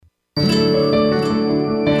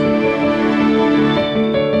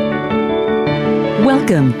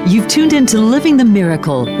Welcome. You've tuned into Living the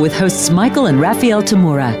Miracle with hosts Michael and Raphaelle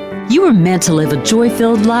Tamura. You were meant to live a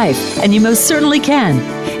joy-filled life, and you most certainly can.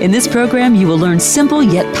 In this program, you will learn simple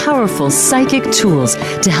yet powerful psychic tools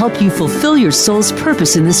to help you fulfill your soul's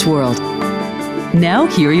purpose in this world. Now,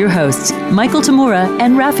 here are your hosts, Michael Tamura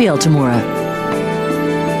and Raphaelle Tamura.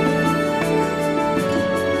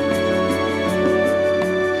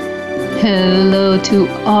 Hello to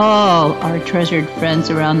all our treasured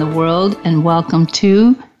friends around the world, and welcome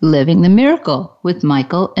to Living the Miracle with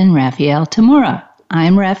Michael and Raphaelle Tamura.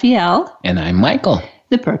 I'm Raphaelle. And I'm Michael.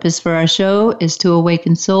 The purpose for our show is to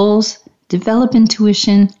awaken souls, develop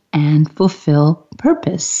intuition, and fulfill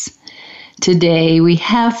purpose. Today, we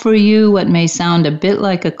have for you what may sound a bit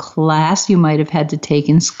like a class you might have had to take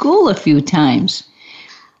in school a few times.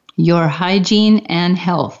 Your hygiene and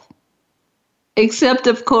health. Except,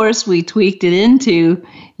 of course, we tweaked it into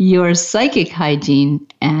your psychic hygiene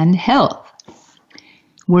and health.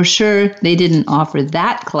 We're sure they didn't offer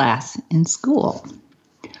that class in school.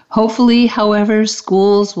 Hopefully, however,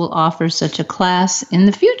 schools will offer such a class in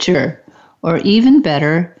the future. Or even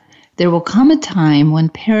better, there will come a time when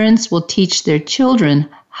parents will teach their children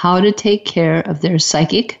how to take care of their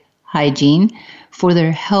psychic hygiene for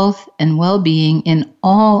their health and well-being in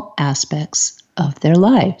all aspects of their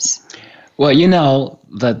lives. Well, you know,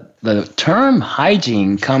 the term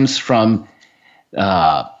hygiene comes from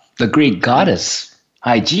the Greek goddess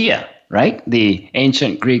Hygeia, right? The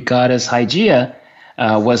ancient Greek goddess Hygeia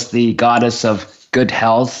was the goddess of good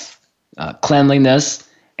health, cleanliness,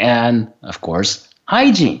 and, of course,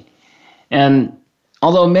 hygiene. And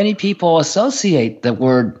although many people associate the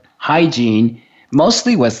word hygiene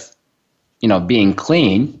mostly with, being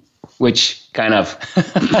clean, which kind of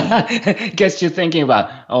gets you thinking about,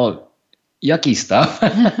 yucky stuff.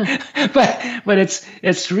 but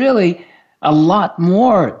it's really a lot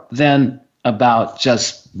more than about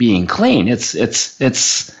just being clean.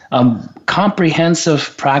 It's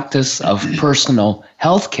comprehensive practice of personal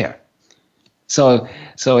health care. So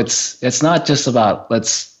it's not just about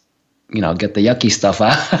let's get the yucky stuff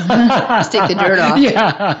out. Let's take the dirt off.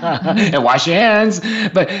 Yeah, and wash your hands.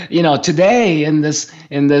 But today in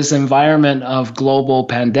this environment of global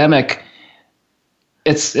pandemic,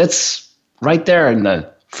 it's right there in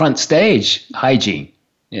the front stage, hygiene.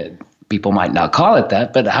 Yeah, people might not call it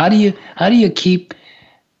that, but how do you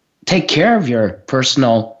take care of your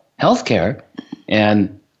personal health care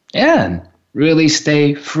and really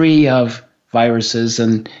stay free of viruses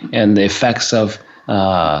and the effects of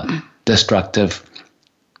destructive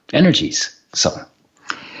energies? So,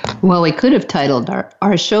 well, we could have titled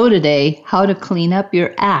our show today, How to Clean Up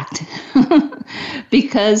Your Act,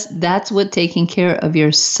 because that's what taking care of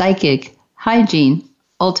your psychic hygiene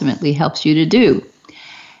ultimately helps you to do.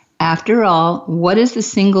 After all, what is the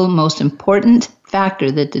single most important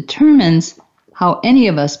factor that determines how any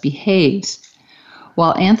of us behaves?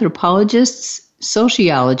 While anthropologists,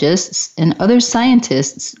 sociologists, and other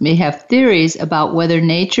scientists may have theories about whether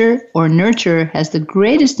nature or nurture has the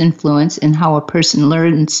greatest influence in how a person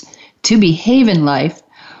learns to behave in life,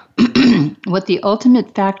 what the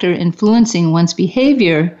ultimate factor influencing one's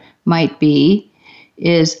behavior might be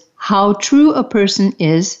is how true a person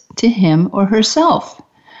is to him or herself.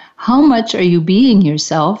 How much are you being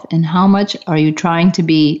yourself, and how much are you trying to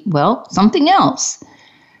be, something else?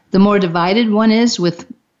 The more divided one is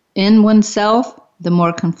within oneself, the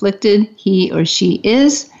more conflicted he or she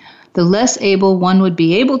is, the less able one would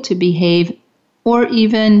be able to behave or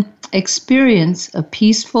even experience a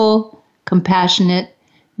peaceful, compassionate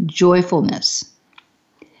joyfulness.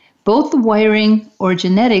 Both the wiring or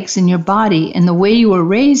genetics in your body and the way you were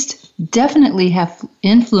raised definitely have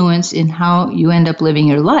influence in how you end up living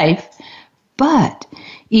your life, but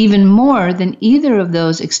even more than either of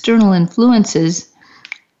those external influences,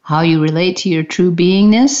 how you relate to your true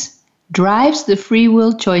beingness drives the free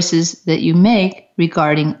will choices that you make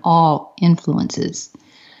regarding all influences.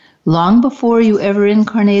 Long before you ever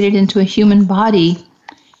incarnated into a human body,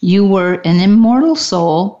 you were an immortal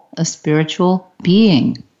soul, a spiritual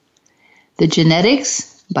being. The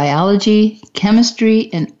genetics, biology, chemistry,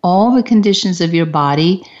 and all the conditions of your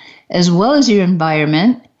body, as well as your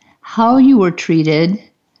environment, how you were treated,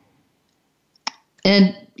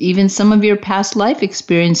 and even some of your past life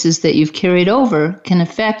experiences that you've carried over can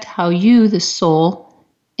affect how you, the soul,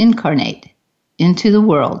 incarnate into the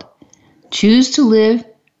world. Choose to live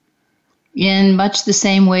in much the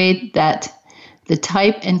same way that the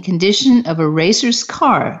type and condition of a racer's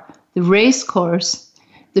car, the race course,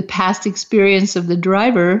 the past experience of the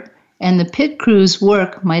driver, and the pit crew's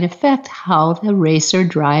work might affect how the racer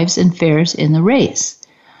drives and fares in the race.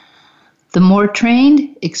 The more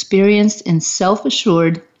trained, experienced, and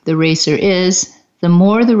self-assured the racer is, the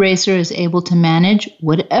more the racer is able to manage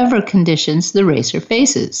whatever conditions the racer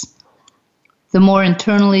faces. The more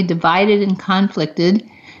internally divided and conflicted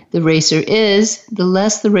the racer is, the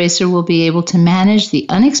less the racer will be able to manage the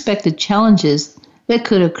unexpected challenges that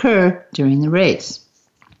could occur during the race.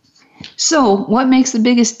 So, what makes the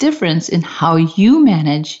biggest difference in how you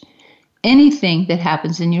manage anything that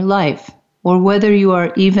happens in your life, or whether you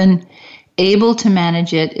are even able to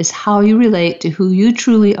manage it, is how you relate to who you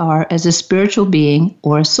truly are as a spiritual being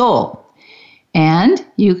or a soul. And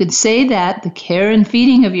you could say that the care and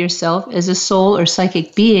feeding of yourself as a soul or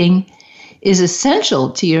psychic being is essential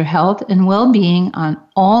to your health and well-being on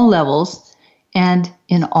all levels and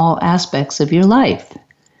in all aspects of your life.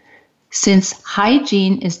 Since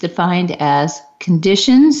hygiene is defined as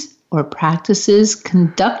conditions or practices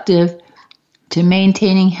conducive to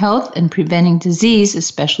maintaining health and preventing disease,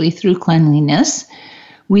 especially through cleanliness,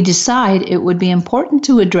 we decide it would be important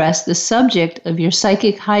to address the subject of your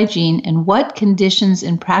psychic hygiene and what conditions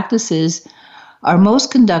and practices are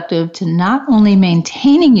most conducive to not only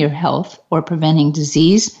maintaining your health or preventing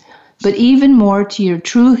disease, but even more to your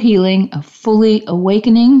true healing of fully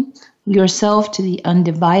awakening yourself to the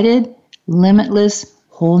undivided, limitless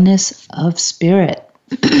wholeness of spirit.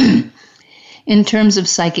 In terms of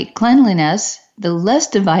psychic cleanliness, the less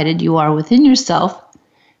divided you are within yourself,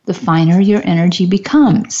 the finer your energy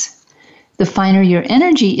becomes. The finer your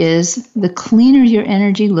energy is, the cleaner your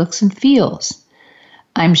energy looks and feels.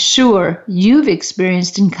 I'm sure you've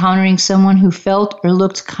experienced encountering someone who felt or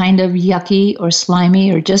looked kind of yucky or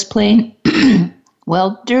slimy or just plain,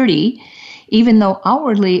 well, dirty, even though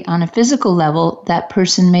outwardly on a physical level, that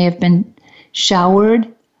person may have been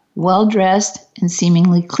showered, well-dressed, and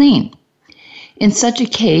seemingly clean. In such a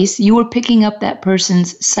case, you were picking up that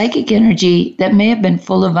person's psychic energy that may have been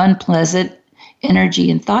full of unpleasant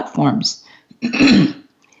energy and thought forms.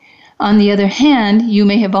 On the other hand, you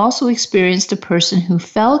may have also experienced a person who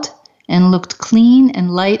felt and looked clean and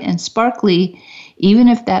light and sparkly, even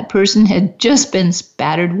if that person had just been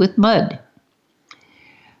spattered with mud.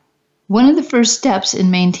 One of the first steps in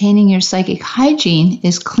maintaining your psychic hygiene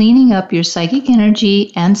is cleaning up your psychic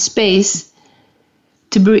energy and space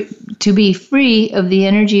to be free of the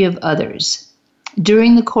energy of others.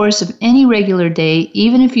 During the course of any regular day,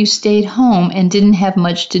 even if you stayed home and didn't have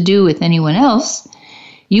much to do with anyone else,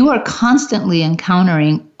 you are constantly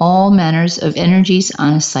encountering all manners of energies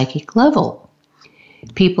on a psychic level.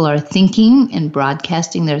 People are thinking and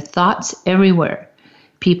broadcasting their thoughts everywhere.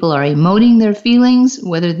 People are emoting their feelings,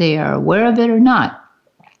 whether they are aware of it or not,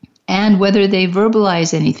 and whether they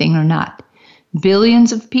verbalize anything or not.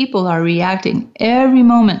 Billions of people are reacting every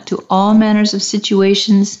moment to all manners of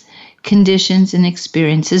situations, conditions, and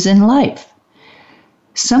experiences in life.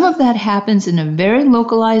 Some of that happens in a very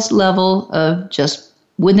localized level of just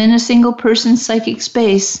within a single person's psychic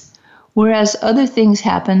space, whereas other things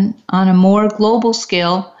happen on a more global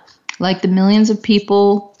scale, like the millions of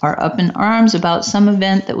people are up in arms about some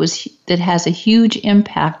event that has a huge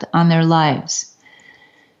impact on their lives.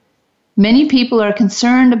 Many people are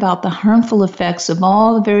concerned about the harmful effects of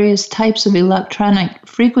all the various types of electronic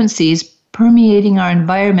frequencies permeating our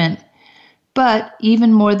environment. But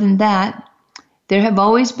even more than that, there have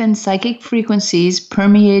always been psychic frequencies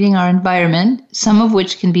permeating our environment, some of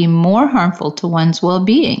which can be more harmful to one's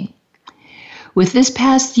well-being. With this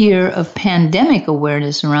past year of pandemic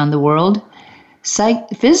awareness around the world,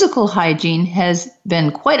 physical hygiene has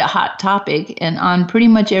been quite a hot topic and on pretty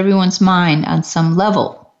much everyone's mind on some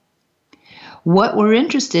level. What we're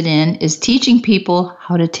interested in is teaching people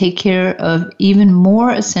how to take care of even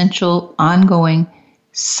more essential, ongoing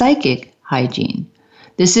psychic hygiene.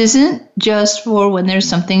 This isn't just for when there's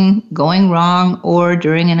something going wrong or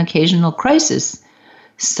during an occasional crisis.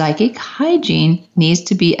 Psychic hygiene needs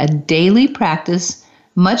to be a daily practice,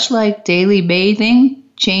 much like daily bathing,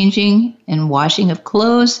 changing, and washing of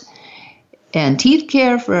clothes, and teeth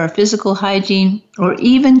care for our physical hygiene, or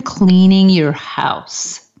even cleaning your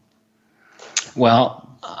house. Well,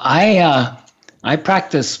 I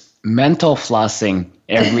practice mental flossing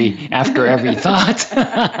after every thought.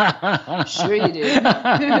 Sure you do.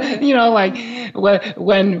 Like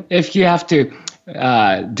if you have to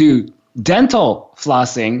do dental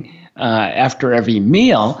flossing after every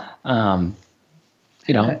meal, mental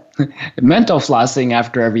flossing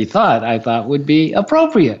after every thought I thought would be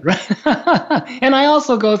appropriate, right? And I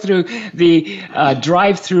also go through the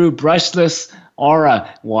drive-through brushless aura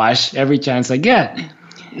wash every chance I get.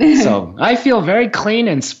 So I feel very clean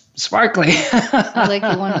and sparkly. I like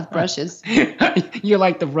the one with brushes. You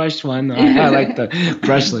like the brushed one. I like the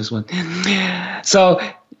brushless one. So,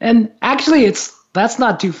 and actually that's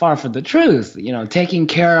not too far from the truth. Taking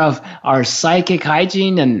care of our psychic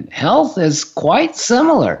hygiene and health is quite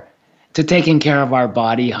similar to taking care of our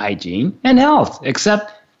body hygiene and health,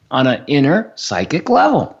 except on an inner psychic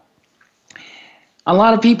level. A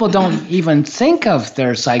lot of people don't even think of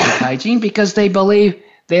their psychic hygiene because they believe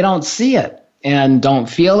they don't see it and don't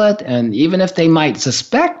feel it. And even if they might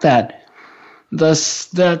suspect that the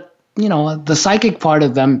psychic part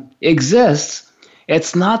of them exists,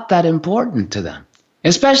 it's not that important to them,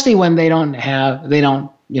 especially when they have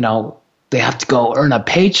to go earn a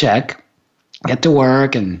paycheck, get to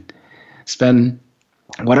work and spend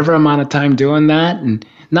whatever amount of time doing that, and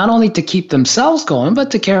not only to keep themselves going,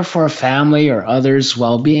 but to care for a family or others'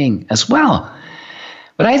 well-being as well.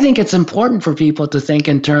 But I think it's important for people to think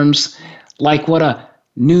in terms like what a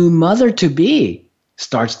new mother-to-be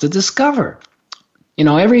starts to discover.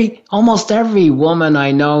 Almost every woman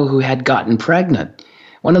I know who had gotten pregnant,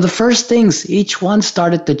 one of the first things each one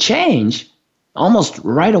started to change almost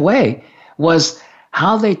right away was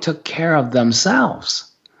how they took care of themselves.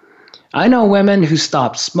 I know women who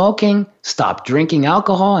stopped smoking, stopped drinking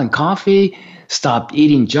alcohol and coffee, stopped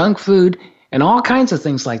eating junk food, and all kinds of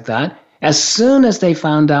things like that as soon as they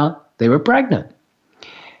found out they were pregnant.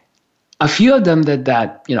 A few of them did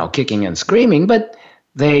that, kicking and screaming, but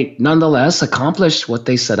they nonetheless accomplished what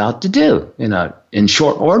they set out to do in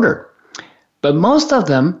short order. But most of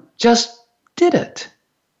them just did it.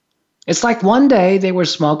 It's like one day they were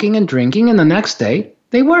smoking and drinking, and the next day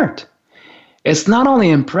they weren't. It's not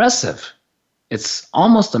only impressive, it's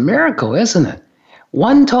almost a miracle, isn't it?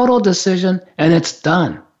 One total decision and it's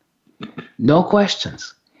done. No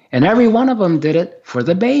questions. And every one of them did it for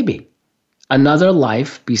the baby. Another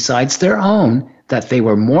life besides their own that they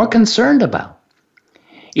were more concerned about.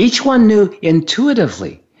 Each one knew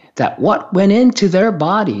intuitively that what went into their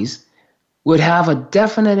bodies would have a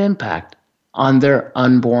definite impact on their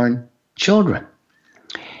unborn children.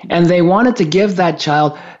 And they wanted to give that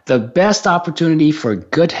child the best opportunity for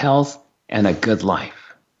good health and a good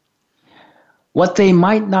life. What they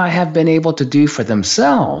might not have been able to do for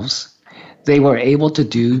themselves, they were able to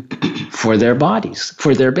do for their bodies,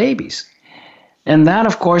 for their babies. And that,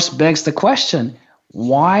 of course, begs the question,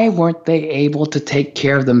 why weren't they able to take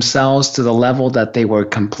care of themselves to the level that they were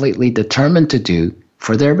completely determined to do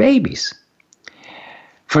for their babies?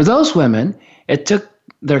 For those women, it took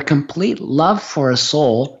their complete love for a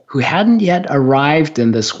soul who hadn't yet arrived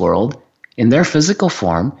in this world in their physical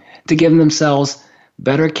form to give themselves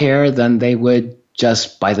better care than they would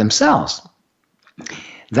just by themselves.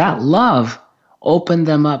 That love opened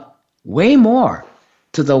them up way more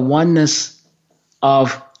to the oneness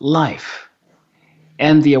of life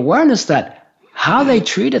and the awareness that how they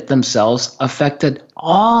treated themselves affected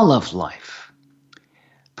all of life.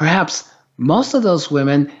 Perhaps most of those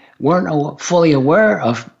women weren't fully aware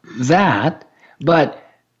of that, but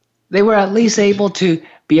they were at least able to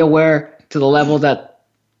be aware to the level that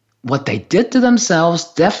what they did to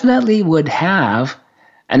themselves definitely would have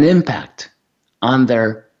an impact on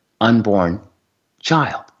their unborn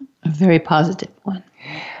child. A very positive one.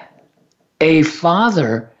 A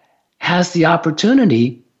father has the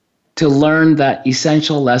opportunity to learn that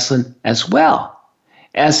essential lesson as well,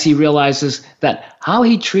 as he realizes that how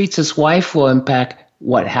he treats his wife will impact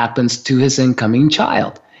what happens to his incoming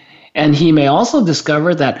child. And he may also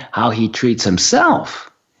discover that how he treats himself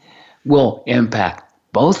will impact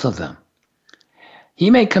both of them. He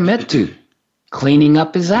may commit to cleaning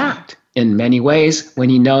up his act in many ways when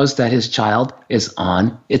he knows that his child is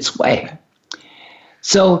on its way.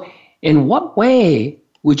 So, in what way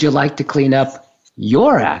would you like to clean up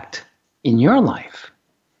your act in your life?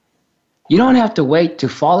 You don't have to wait to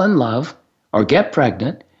fall in love or get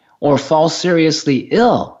pregnant or fall seriously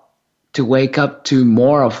ill to wake up to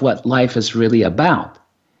more of what life is really about.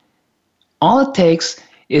 All it takes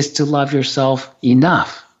is to love yourself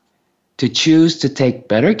enough to choose to take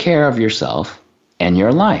better care of yourself and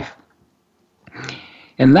your life.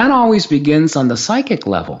 And that always begins on the psychic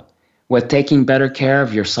level with taking better care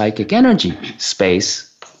of your psychic energy,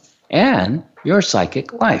 space, and your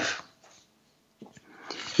psychic life.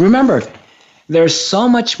 Remember, there's so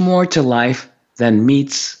much more to life than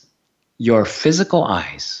meets your physical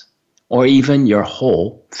eyes or even your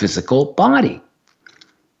whole physical body.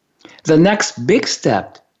 The next big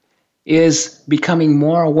step is becoming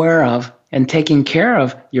more aware of and taking care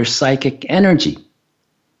of your psychic energy,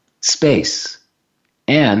 space,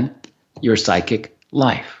 and your psychic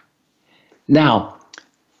life. Now,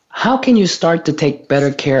 how can you start to take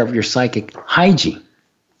better care of your psychic hygiene?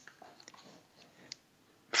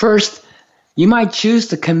 First, you might choose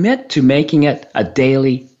to commit to making it a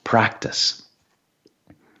daily practice.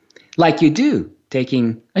 Like you do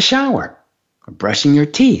taking a shower, or brushing your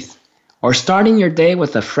teeth, or starting your day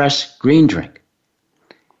with a fresh green drink.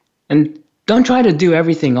 And don't try to do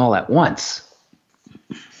everything all at once.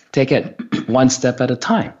 Take it one step at a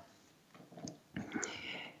time.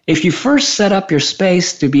 If you first set up your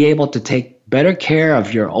space to be able to take better care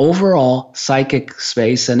of your overall psychic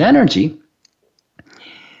space and energy,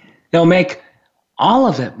 it'll make all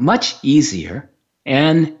of it much easier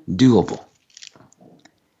and doable.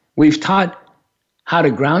 We've taught how to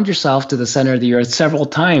ground yourself to the center of the earth several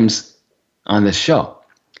times on this show.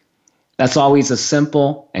 That's always a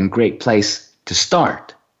simple and great place to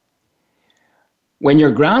start. When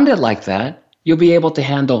you're grounded like that, you'll be able to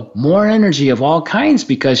handle more energy of all kinds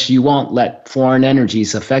because you won't let foreign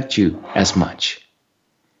energies affect you as much.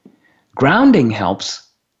 Grounding helps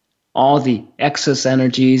all the excess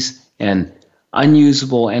energies and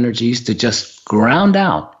unusable energies to just ground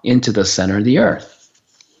out into the center of the earth.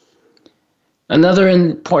 Another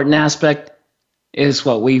important aspect is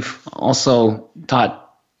what we've also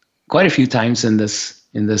taught quite a few times on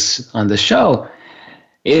the show,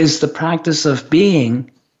 is the practice of being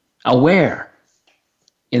aware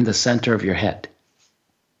in the center of your head.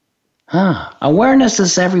 Awareness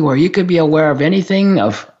is everywhere. You could be aware of anything,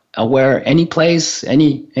 aware any place,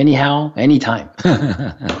 anyhow, anytime.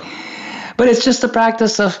 But it's just the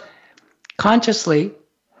practice of consciously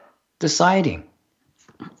deciding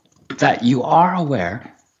that you are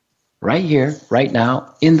aware right here, right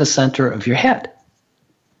now, in the center of your head.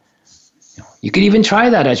 You could even try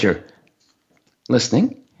that as you're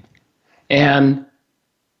listening and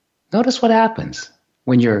notice what happens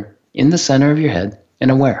when you're in the center of your head and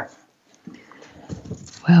aware.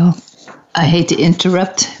 Well, I hate to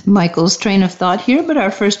interrupt Michael's train of thought here, but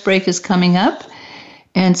our first break is coming up.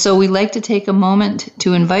 And so we'd like to take a moment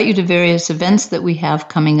to invite you to various events that we have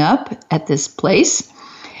coming up at this place.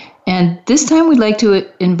 And this time we'd like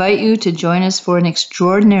to invite you to join us for an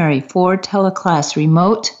extraordinary 4-teleclass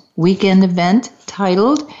remote weekend event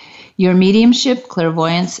titled Your Mediumship,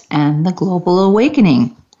 Clairvoyance, and the Global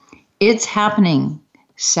Awakening. It's happening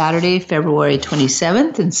Saturday, February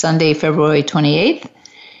 27th and Sunday, February 28th.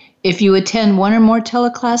 If you attend one or more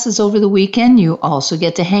teleclasses over the weekend, you also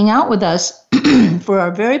get to hang out with us for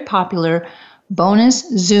our very popular bonus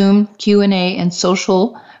Zoom Q&A and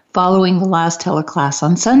social following the last teleclass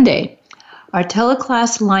on Sunday. Our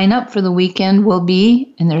teleclass lineup for the weekend will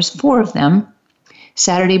be, and there's 4 of them,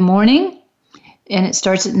 Saturday morning, and it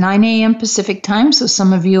starts at 9 a.m. Pacific time, so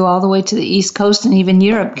some of you all the way to the East Coast and even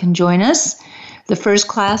Europe can join us. The first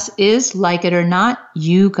class is, like it or not,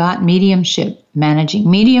 You Got Mediumship,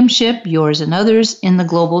 Managing Mediumship, Yours and Others in the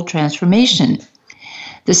Global Transformation.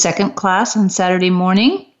 The second class on Saturday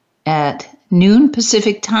morning at noon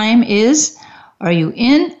Pacific time is, Are You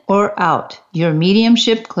In or Out? Your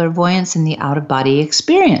Mediumship, Clairvoyance, and the Out-of-Body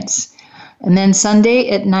Experience. And then Sunday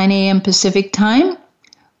at 9 a.m. Pacific time,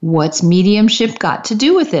 What's Mediumship Got to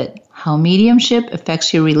Do with It? How mediumship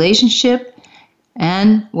affects your relationship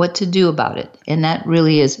and what to do about it. And that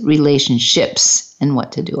really is relationships and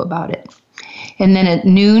what to do about it. And then at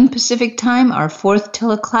noon Pacific time, our 4th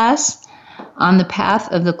teleclass, On the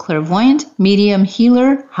Path of the Clairvoyant Medium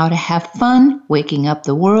Healer, How to Have Fun, Waking Up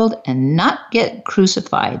the World, and Not Get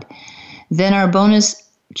Crucified. Then our bonus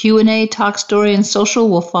Q&A, talk, story, and social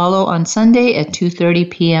will follow on Sunday at 2:30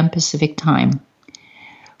 p.m. Pacific time.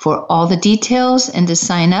 For all the details and to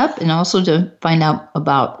sign up and also to find out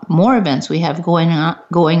about more events we have going on,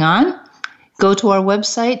 go to our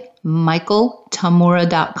website,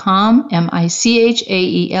 michaeltamura.com,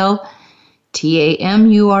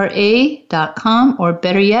 michaeltamura.com, or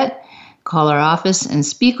better yet, call our office and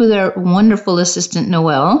speak with our wonderful assistant,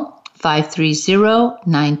 Noelle,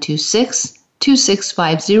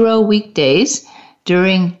 530-926-2650 weekdays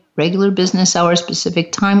during regular business hours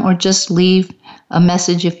Pacific time, or just leave a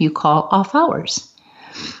message if you call off hours.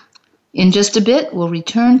 In just a bit, we'll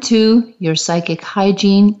return to your psychic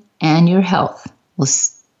hygiene and your health. We'll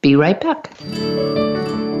be right back.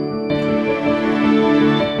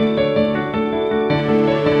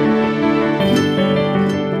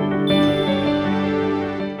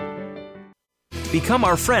 Become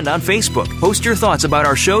our friend on Facebook. Post your thoughts about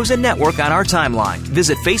our shows and network on our timeline.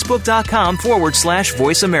 Visit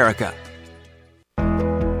facebook.com/Voice America.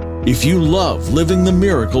 If you love Living the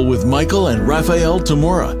Miracle with Michael and Raphaelle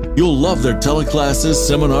Tamura, you'll love their teleclasses,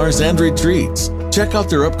 seminars, and retreats. Check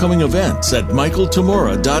out their upcoming events at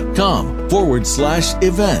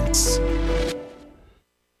michaeltamura.com/events.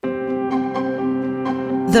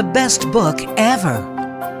 The best book ever.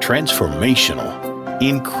 Transformational.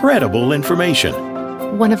 incredible information.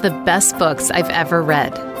 One of the best books I've ever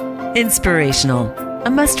read. Inspirational. A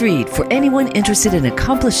must-read for anyone interested in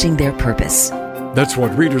accomplishing their purpose. That's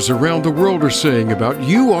what readers around the world are saying about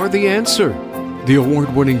You Are the Answer, the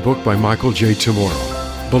award-winning book by Michael J.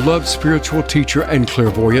 Tamura, beloved spiritual teacher and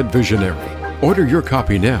clairvoyant visionary. Order your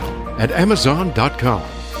copy now at Amazon.com.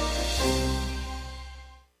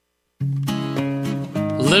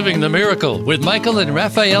 Living the Miracle with Michael and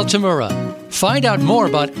Raphaelle Tamura. Find out more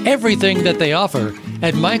about everything that they offer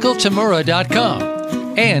at michaeltamura.com.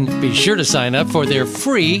 And be sure to sign up for their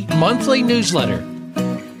free monthly newsletter.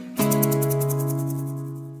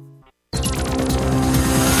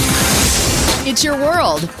 It's your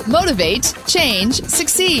world. Motivate, change,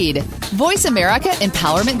 succeed.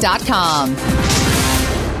 VoiceAmericaEmpowerment.com.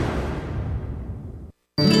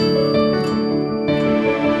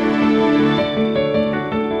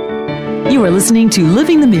 You are listening to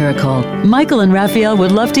Living the Miracle. Michael and Raphaelle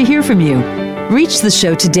would love to hear from you. Reach the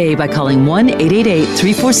show today by calling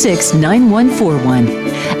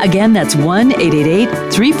 1-888-346-9141. Again, that's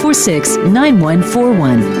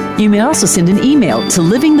 1-888-346-9141. You may also send an email to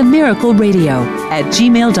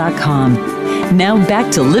livingthemiracleradio@gmail.com. Now back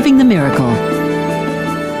to Living the Miracle.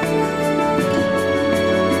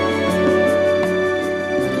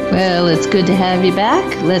 Well, it's good to have you back.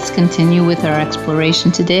 Let's continue with our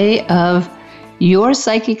exploration today of your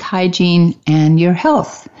psychic hygiene and your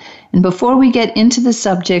health. And before we get into the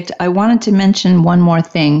subject, I wanted to mention one more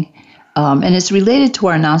thing, and it's related to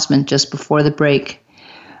our announcement just before the break.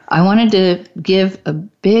 I wanted to give a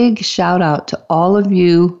big shout out to all of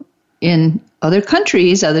you in other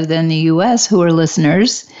countries other than the U.S. who are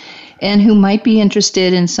listeners and who might be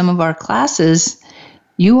interested in some of our classes.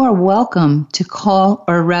 You are welcome to call,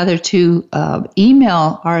 or rather to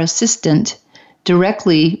email our assistant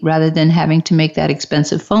directly rather than having to make that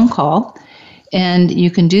expensive phone call. And you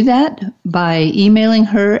can do that by emailing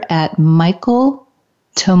her at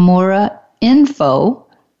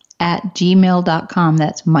michaeltamurainfo@gmail.com.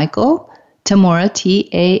 That's Michael Tamura,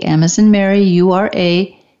 T-A-M as in Mary,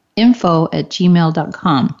 U-R-A,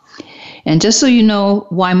 info@gmail.com. And just so you know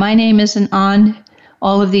why my name isn't on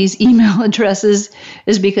all of these email addresses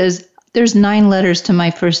is because there's 9 letters to my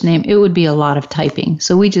first name. It would be a lot of typing.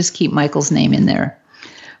 So we just keep Michael's name in there.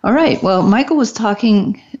 All right. Well, Michael was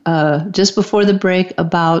talking just before the break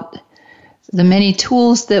about the many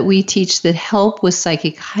tools that we teach that help with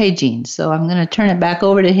psychic hygiene. So I'm going to turn it back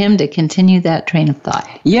over to him to continue that train of thought.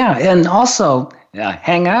 Yeah, and also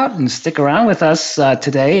hang out and stick around with us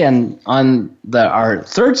today. And on our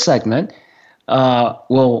third segment,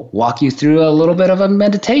 we'll walk you through a little bit of a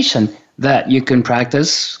meditation that you can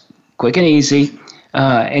practice quick and easy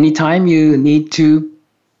anytime you need to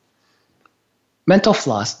mental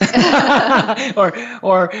floss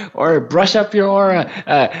or brush up your aura,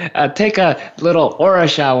 take a little aura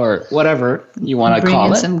shower, whatever you want to call it.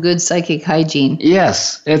 Bring in some good psychic hygiene.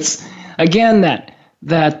 Yes, it's again that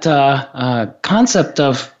concept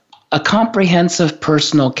of a comprehensive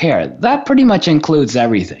personal care. That pretty much includes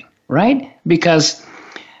everything, right? Because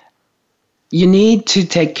you need to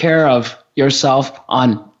take care of yourself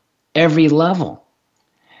on every level.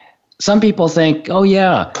 Some people think, oh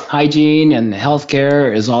yeah, hygiene and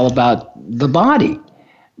healthcare is all about the body.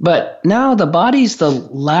 But no, the body's the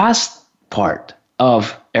last part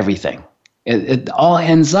of everything. It all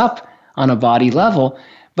ends up on a body level.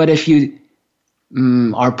 But if you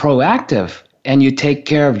are proactive and you take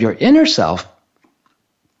care of your inner self,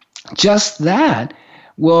 just that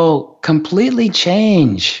will completely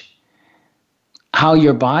change how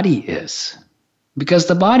your body is. Because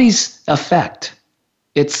the body's effect,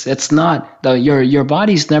 it's not your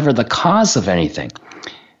body's never the cause of anything.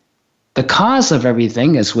 The cause of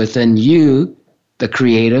everything is within you, the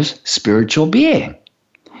creative spiritual being.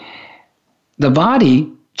 The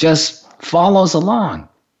body just follows along.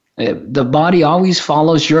 The body always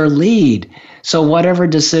follows your lead. So whatever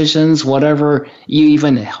decisions, whatever you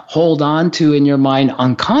even hold on to in your mind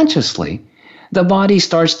unconsciously, the body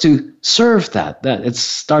starts to serve that it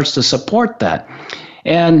starts to support that.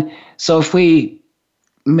 And so if we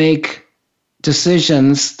make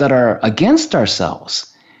decisions that are against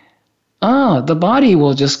ourselves, the body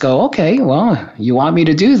will just go, okay, well, you want me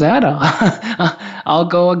to do that? I'll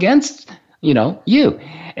go against, you.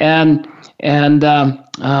 And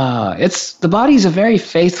the body's a very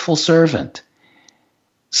faithful servant.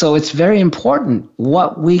 So it's very important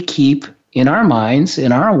what we keep in our minds,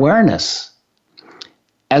 in our awareness,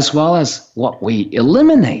 as well as what we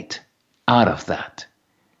eliminate out of that.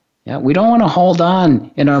 Yeah, we don't want to hold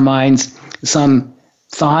on in our minds some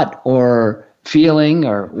thought or feeling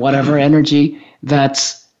or whatever energy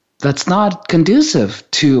that's that's not conducive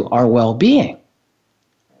to our well-being,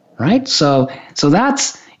 right? So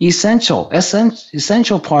that's essential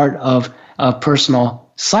part of personal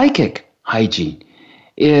psychic hygiene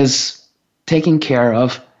is taking care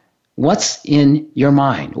of what's in your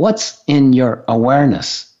mind, what's in your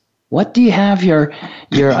awareness. What do you have your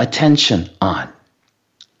attention on?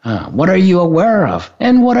 What are you aware of,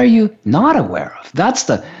 and what are you not aware of?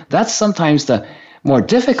 That's sometimes the more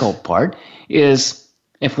difficult part. Is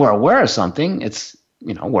if we're aware of something, it's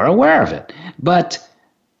we're aware of it, but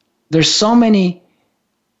there's so many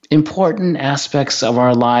important aspects of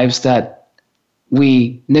our lives that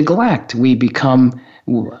we neglect, we become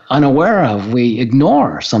unaware of, we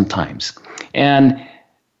ignore sometimes, and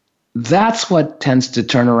that's what tends to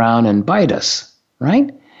turn around and bite us, right?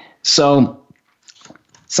 So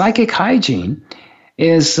psychic hygiene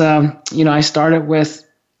is, I started with,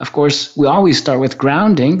 of course, we always start with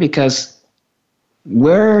grounding, because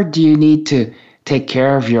where do you need to take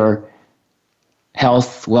care of your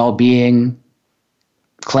health, well-being,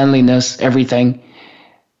 cleanliness, everything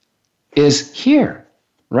is here,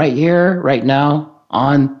 right now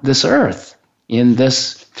on this earth, in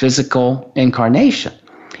this physical incarnation.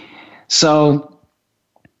 So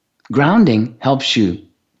grounding helps you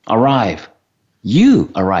arrive.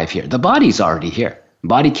 You arrive here. The body's already here. The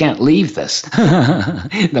body can't leave this.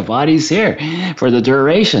 The body's here for the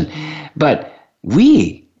duration. But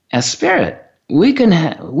we, as spirit, we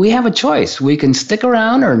have a choice. We can stick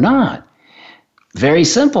around or not. Very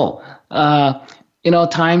simple.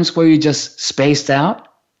 Times where you just spaced out.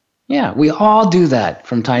 Yeah, we all do that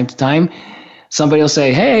from time to time. Somebody will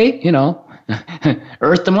say, hey,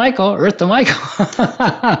 Earth to Michael,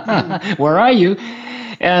 where are you?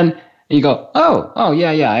 And you go, oh,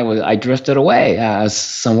 yeah, I drifted away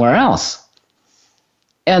somewhere else.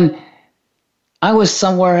 And I was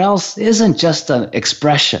somewhere else isn't just an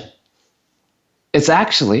expression. It's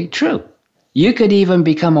actually true. You could even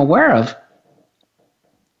become aware of,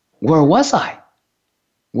 where was I?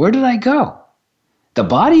 Where did I go? The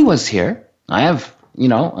body was here. I have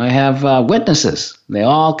witnesses. They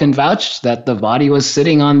all can vouch that the body was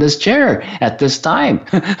sitting on this chair at this time.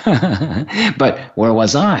 But where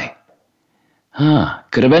was I?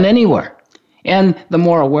 Could have been anywhere. And the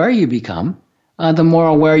more aware you become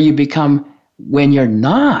when you're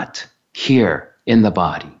not here in the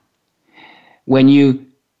body. When you,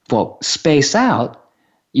 space out,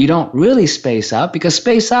 you don't really space out, because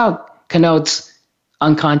space out connotes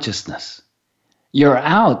unconsciousness. You're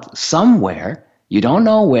out somewhere. You don't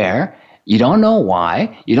know where, you don't know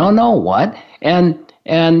why, you don't know what, and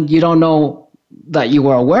you don't know that you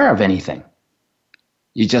were aware of anything.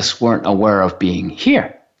 You just weren't aware of being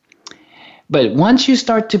here. But once you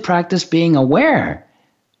start to practice being aware,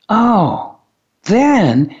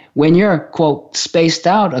 then when you're, quote, spaced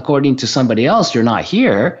out according to somebody else, you're not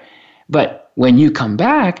here, but when you come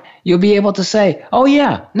back, you'll be able to say, oh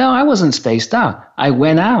yeah, no, I wasn't spaced out. I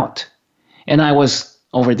went out, and I was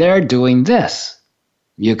over there doing this.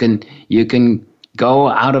 You can go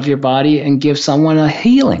out of your body and give someone a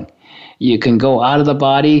healing. You can go out of the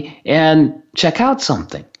body and check out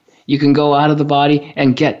something. You can go out of the body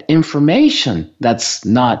and get information that's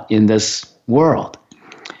not in this world.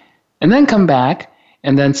 And then come back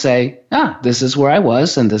and then say, this is where I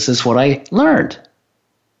was, and this is what I learned.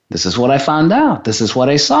 This is what I found out. This is what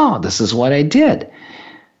I saw. This is what I did.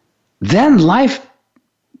 Then life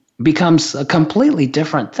becomes a completely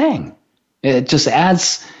different thing. It just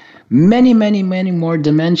adds many, many, many more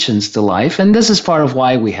dimensions to life. And this is part of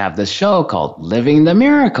why we have this show called Living the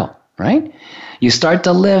Miracle, right? You start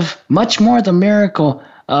to live much more the miracle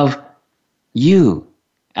of you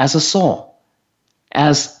as a soul,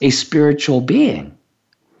 as a spiritual being.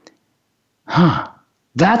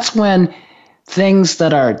 That's when things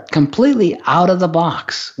that are completely out of the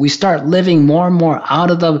box, we start living more and more out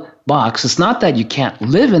of the box. It's not that you can't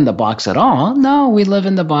live in the box at all. No, we live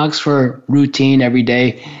in the box for routine,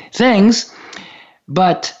 everyday things.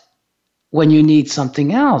 But when you need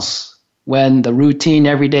something else, when the routine,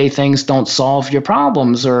 everyday things don't solve your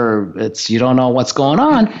problems, or you don't know what's going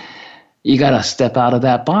on, you got to step out of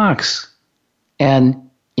that box and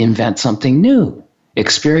invent something new,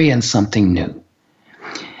 experience something new.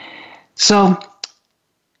 So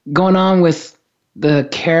going on with the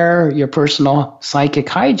care, your personal psychic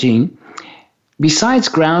hygiene, besides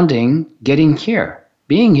grounding, getting here,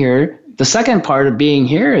 being here, the second part of being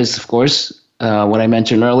here is, of course, what I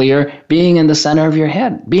mentioned earlier, being in the center of your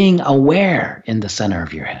head, being aware in the center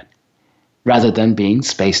of your head, rather than being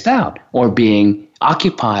spaced out or being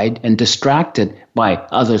occupied and distracted by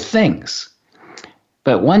other things.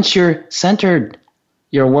 But once you're centered,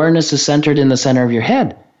 your awareness is centered in the center of your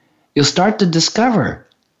head, you'll start to discover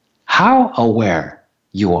how aware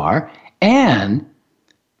you are, and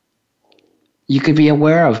you could be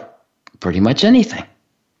aware of pretty much anything.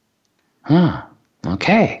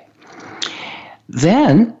 Okay.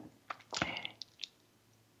 Then,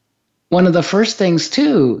 one of the first things,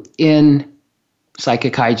 too, in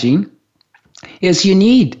psychic hygiene is you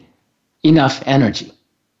need enough energy,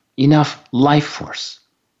 enough life force.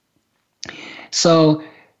 So,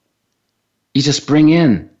 you just bring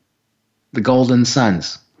in the golden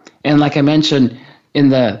suns. And like I mentioned in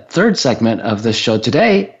the third segment of this show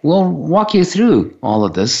today, we'll walk you through all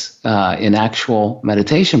of this in actual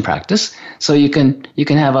meditation practice, so you can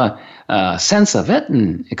have a sense of it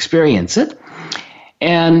and experience it.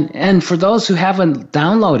 And for those who haven't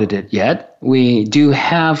downloaded it yet, we do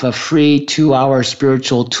have a free 2-hour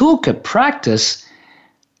spiritual toolkit practice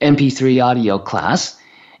MP3 audio class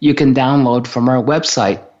you can download from our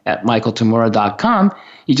website at michaeltamura.com.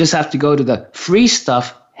 You just have to go to the free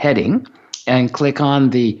stuff heading and click on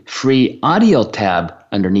the free audio tab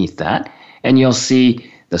underneath that, and you'll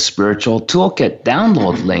see the spiritual toolkit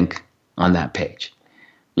download link on that page.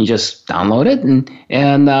 You just download it,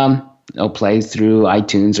 and it'll play through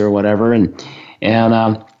iTunes or whatever, and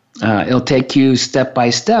it'll take you step by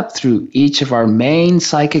step through each of our main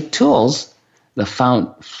psychic tools, the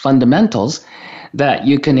fundamentals that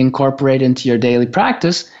you can incorporate into your daily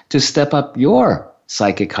practice to step up your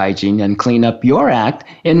psychic hygiene and clean up your act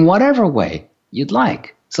in whatever way you'd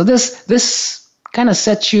like. So this kind of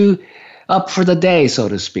sets you up for the day, so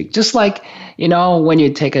to speak. Just like, when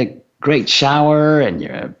you take a great shower and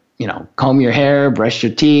you comb your hair, brush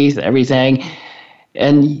your teeth, everything,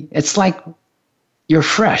 and it's like you're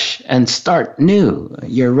fresh and start new.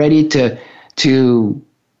 You're ready to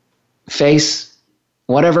face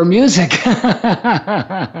whatever music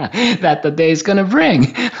that the day's going to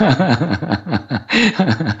bring.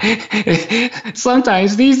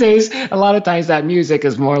 Sometimes these days, a lot of times that music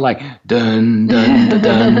is more like dun dun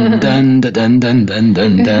dun dun dun dun dun dun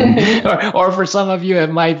dun dun, or for some of you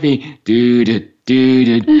it might be doo doo doo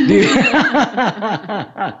doo doo.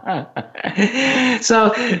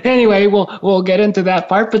 So anyway, we'll get into that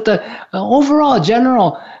part, but the overall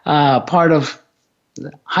general part of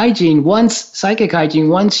hygiene, psychic hygiene,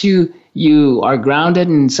 once you are grounded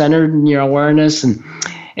and centered in your awareness, and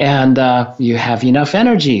you have enough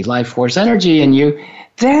energy, life force energy, and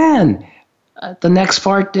then the next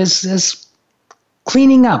part is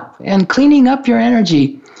cleaning up. And cleaning up your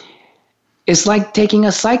energy is like taking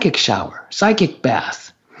a psychic shower, psychic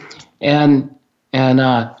bath, and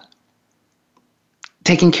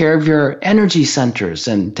taking care of your energy centers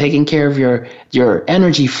and taking care of your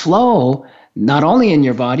energy flow, not only in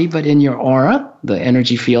your body, but in your aura, the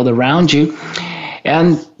energy field around you.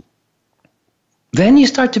 And then you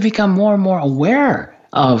start to become more and more aware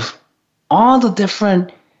of all the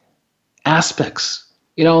different aspects.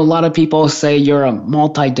 A lot of people say you're a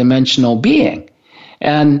multidimensional being.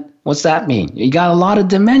 And what's that mean? You got a lot of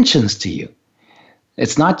dimensions to you.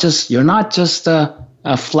 You're not just a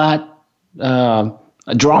flat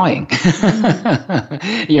drawing.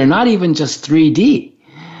 You're not even just 3D.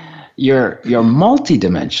 You're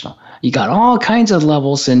multidimensional. You got all kinds of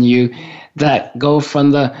levels in you that go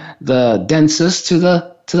from the densest to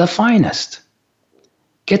the finest.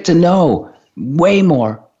 Get to know way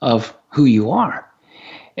more of who you are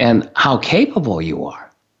and how capable you are,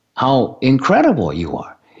 how incredible you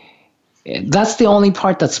are. That's the only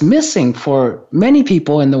part that's missing for many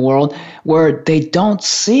people in the world, where they don't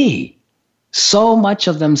see so much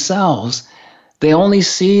of themselves. They only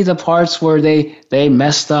see the parts where they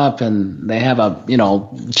messed up and they have a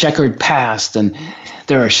checkered past and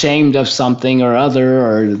they're ashamed of something or other,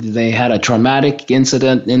 or they had a traumatic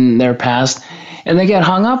incident in their past, and they get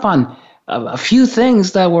hung up on a few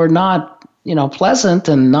things that were not pleasant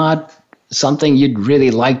and not something you'd really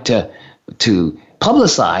like to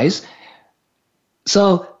publicize.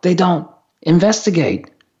 So they don't investigate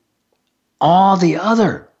all the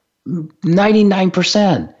other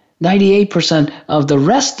 99%. 98% of the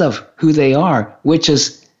rest of who they are, which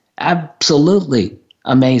is absolutely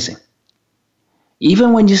amazing.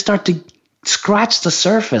 Even when you start to scratch the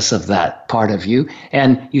surface of that part of you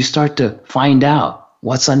and you start to find out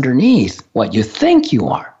what's underneath what you think you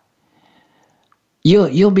are,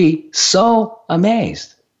 you'll be so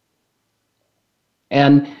amazed.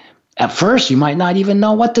 And at first, you might not even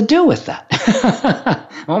know what to do with that.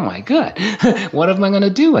 Oh my God, what am I going to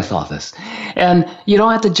do with all this? And you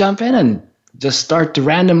don't have to jump in and just start to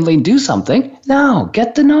randomly do something. No,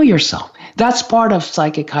 get to know yourself. That's part of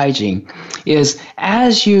psychic hygiene, is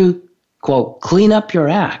as you, quote, clean up your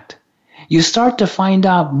act, you start to find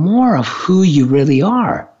out more of who you really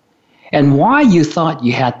are. and why you thought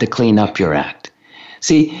you had to clean up your act.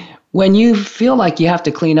 See, when you feel like you have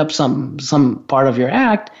to clean up some part of your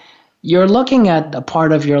act, you're looking at a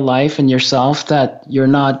part of your life and yourself that you're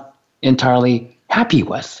not entirely happy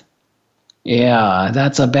with. Yeah,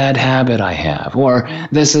 that's a bad habit I have. Or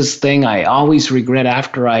this is thing I always regret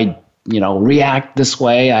after I, react this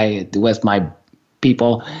way with my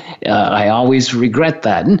people. I always regret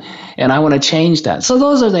that. And I want to change that. So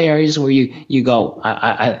those are the areas where you go,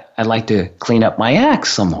 I'd like to clean up my act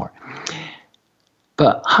some more.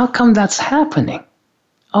 But how come that's happening?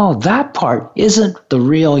 Oh, that part isn't the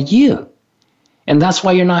real you. And that's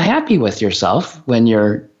why you're not happy with yourself when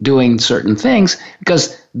you're doing certain things,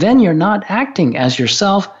 because then you're not acting as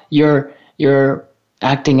yourself. You're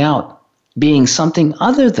acting out, being something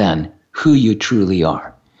other than who you truly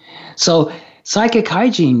are. So psychic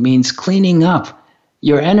hygiene means cleaning up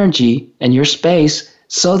your energy and your space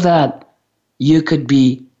so that you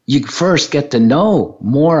first get to know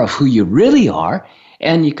more of who you really are,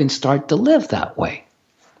 and you can start to live that way.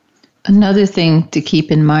 Another thing to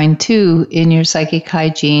keep in mind, too, in your psychic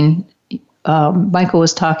hygiene, Michael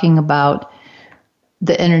was talking about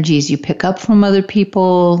the energies you pick up from other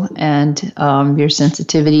people and your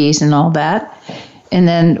sensitivities and all that, and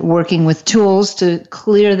then working with tools to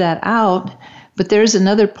clear that out. But there's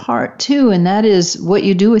another part, too, and that is what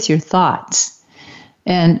you do with your thoughts.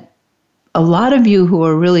 And a lot of you who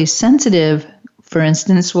are really sensitive, for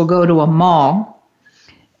instance, will go to a mall,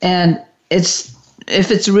 and if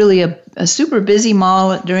it's really a super busy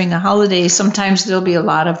mall during the holidays, sometimes there'll be a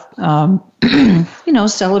lot of,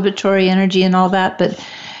 celebratory energy and all that. But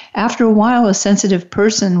after a while, a sensitive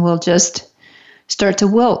person will just start to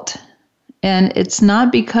wilt. And it's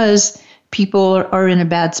not because people are in a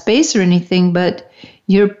bad space or anything, but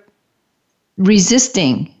you're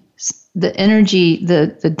resisting the energy,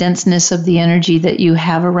 the denseness of the energy that you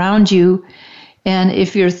have around you. And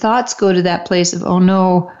if your thoughts go to that place of, oh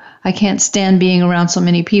no, I can't stand being around so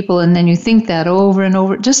many people, and then you think that over and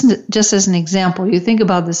over, just as an example, you think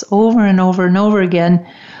about this over and over and over again,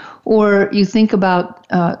 or you think about,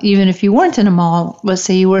 even if you weren't in a mall, let's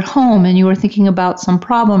say you were at home and you were thinking about some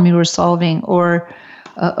problem you were solving, or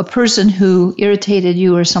a person who irritated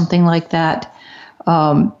you or something like that,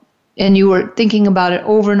 and you were thinking about it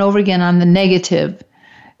over and over again on the negative,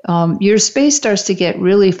 your space starts to get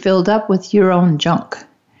really filled up with your own junk.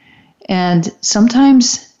 And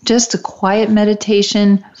sometimes just a quiet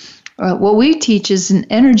meditation, what we teach is an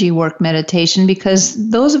energy work meditation, because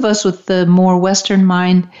those of us with the more Western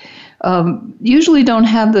mind usually don't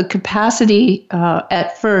have the capacity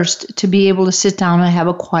at first to be able to sit down and have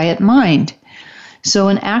a quiet mind. So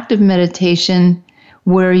an active meditation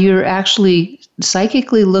where you're actually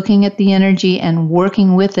psychically looking at the energy and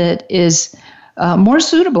working with it is more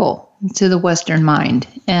suitable to the Western mind.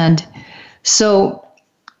 And so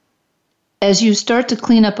as you start to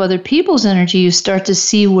clean up other people's energy, you start to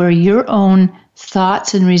see where your own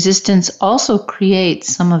thoughts and resistance also create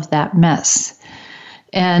some of that mess.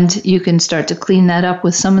 And you can start to clean that up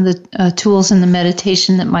with some of the tools in the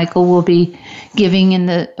meditation that Michael will be giving in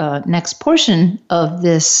the next portion of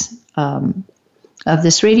this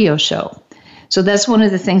radio show. So that's one of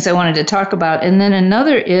the things I wanted to talk about. And then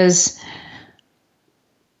another is,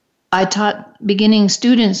 I taught beginning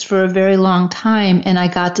students for a very long time, and I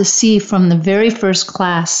got to see from the very first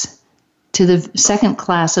class to the second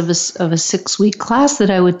class of a 6-week class that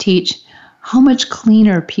I would teach how much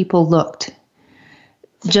cleaner people looked.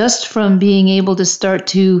 Just from being able to start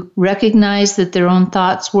to recognize that their own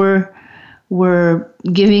thoughts were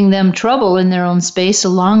giving them trouble in their own space,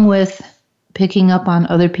 along with picking up on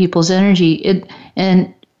other people's energy.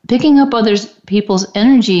 And picking up other people's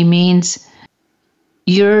energy means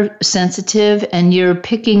you're sensitive and you're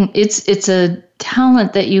picking, it's a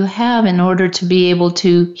talent that you have in order to be able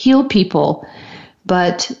to heal people,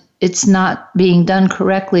 but it's not being done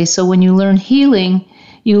correctly. So when you learn healing,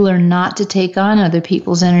 you learn not to take on other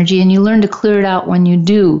people's energy, and you learn to clear it out when you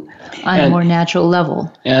do on a more natural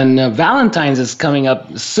level. And Valentine's is coming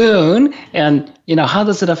up soon, and how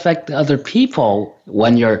does it affect other people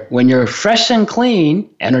when you're fresh and clean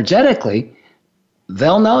energetically?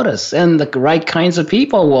 They'll notice, and the right kinds of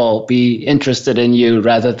people will be interested in you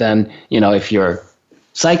rather than, if you're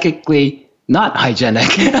psychically not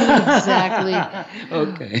hygienic. Exactly.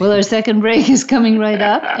 Okay. Well, our second break is coming right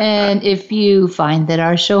up, and if you find that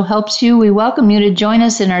our show helps you, we welcome you to join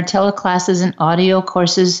us in our teleclasses and audio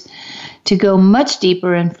courses to go much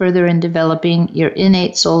deeper and further in developing your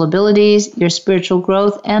innate soul abilities, your spiritual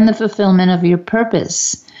growth, and the fulfillment of your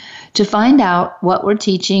purpose. To find out what we're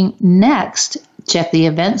teaching next, check the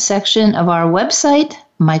events section of our website,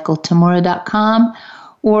 michaeltamura.com,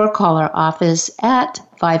 or call our office at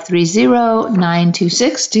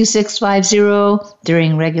 530-926-2650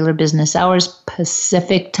 during regular business hours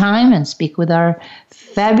Pacific time and speak with our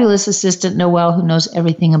fabulous assistant, Noelle, who knows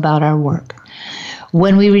everything about our work.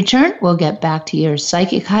 When we return, we'll get back to your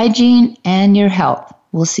psychic hygiene and your health.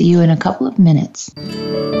 We'll see you in a couple of minutes.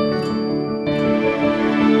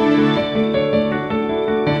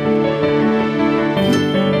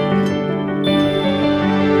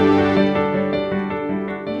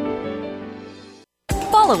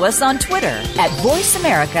 Follow us on Twitter at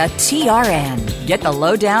VoiceAmericaTRN. Get the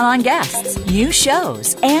lowdown on guests, new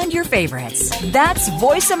shows, and your favorites. That's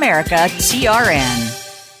VoiceAmericaTRN.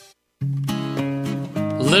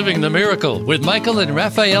 Living the Miracle with Michael and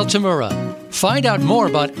Raphaelle Tamura. Find out more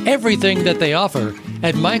about everything that they offer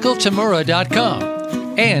at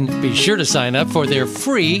michaeltamura.com. And be sure to sign up for their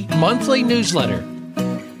free monthly newsletter.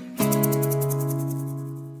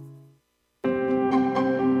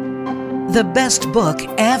 The best book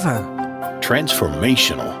ever.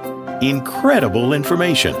 Transformational. Incredible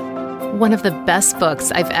information. One of the best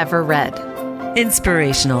books I've ever read.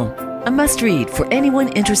 Inspirational. A must-read for anyone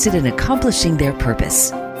interested in accomplishing their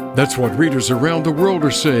purpose. That's what readers around the world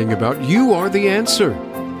are saying about You Are the Answer.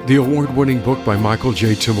 The award-winning book by Michael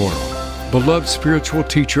J. Tamura, beloved spiritual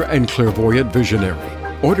teacher and clairvoyant visionary.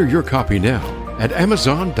 Order your copy now at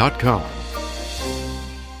Amazon.com.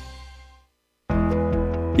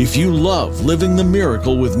 If you love Living the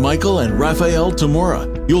Miracle with Michael and Raphaelle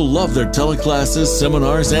Tamura, you'll love their teleclasses,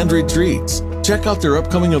 seminars, and retreats. Check out their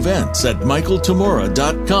upcoming events at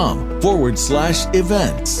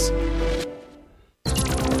michaeltamura.com/events.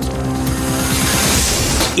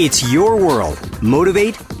 It's your world.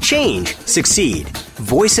 Motivate, change, succeed.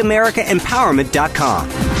 VoiceAmericaEmpowerment.com.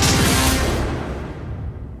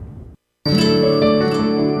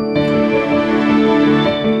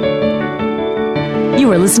 You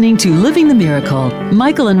are listening to Living the Miracle.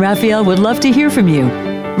 Michael and Raphaelle would love to hear from you.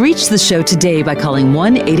 Reach the show today by calling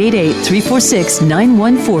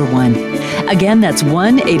 1-888-346-9141. Again, that's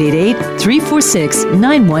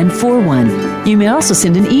 1-888-346-9141. You may also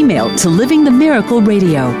send an email to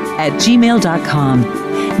livingthemiracleradio@gmail.com.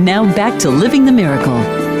 Now back to Living the Miracle.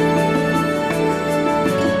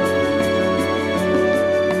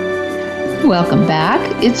 Welcome back.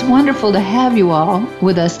 It's wonderful to have you all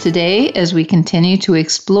with us today as we continue to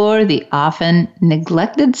explore the often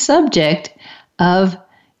neglected subject of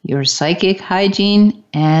your psychic hygiene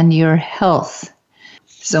and your health.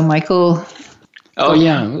 So, Michael. Oh,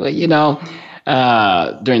 yeah. Well,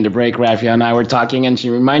 during the break, Raphaelle and I were talking, and she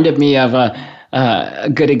reminded me of a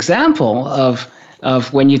good example of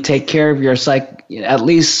when you take care of your at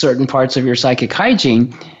least certain parts of your psychic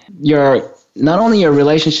hygiene, not only your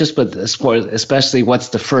relationships, but especially what's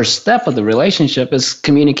the first step of the relationship is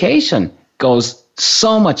communication goes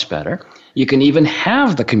so much better. You can even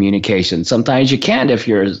have the communication. Sometimes you can't if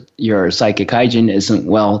your psychic hygiene isn't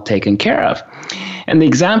well taken care of. And the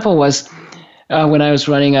example was when I was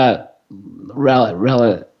running a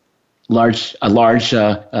large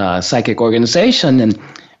psychic organization and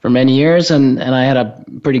for many years, and I had a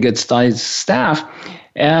pretty good sized staff.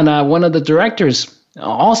 And one of the directors,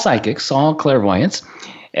 all psychics, all clairvoyants,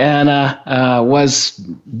 and was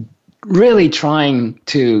really trying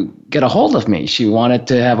to get a hold of me. She wanted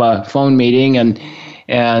to have a phone meeting,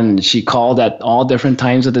 and she called at all different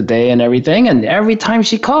times of the day and everything. And every time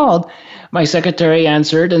she called, my secretary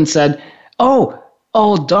answered and said, oh,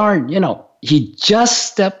 darn, he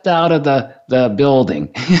just stepped out of the building.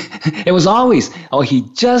 It was always, he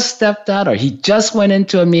just stepped out, or he just went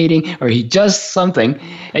into a meeting, or he just something,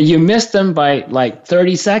 and you missed him by like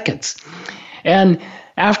 30 seconds. And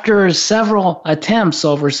after several attempts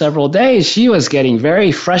over several days, she was getting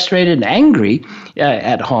very frustrated and angry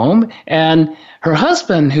at home. And her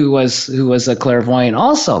husband, who was a clairvoyant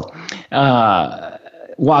also,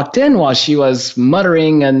 walked in while she was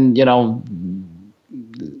muttering and,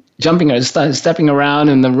 jumping or stepping around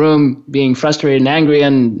in the room, being frustrated and angry,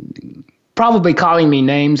 and probably calling me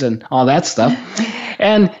names and all that stuff.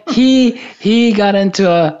 And he got into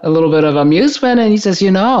a little bit of amusement, and he says,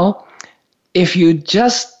 if you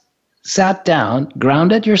just sat down,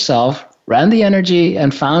 grounded yourself, ran the energy,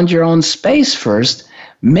 and found your own space first,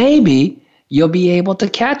 maybe you'll be able to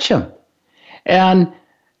catch him. And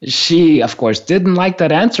she, of course, didn't like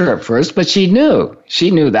that answer at first, but she knew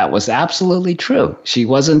that was absolutely true. She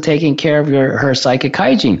wasn't taking care of her psychic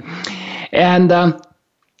hygiene. And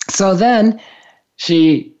so then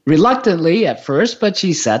she reluctantly at first, but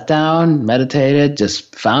she sat down, meditated,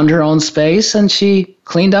 just found her own space, and she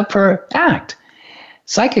cleaned up her act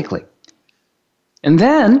psychically. And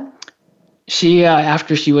then she,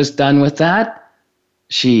 after she was done with that,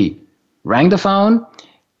 she rang the phone,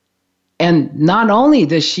 and not only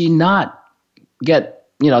does she not get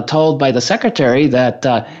told by the secretary that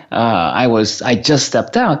I just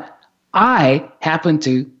stepped out, I happened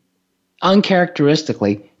to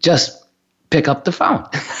uncharacteristically just pick up the phone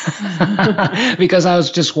because I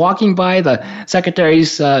was just walking by the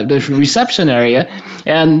secretary's the reception area,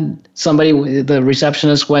 and the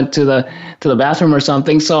receptionist went to the bathroom or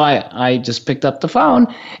something. So I just picked up the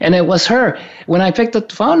phone, and it was her. When I picked up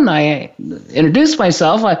the phone and I introduced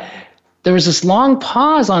myself, there was this long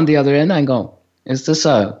pause on the other end. I go, is this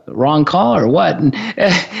a wrong call or what?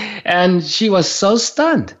 And she was so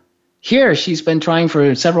stunned. Here, she's been trying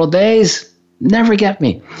for several days, never get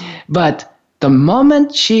me. But the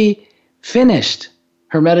moment she finished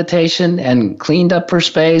her meditation and cleaned up her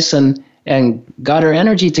space and got her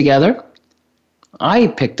energy together, I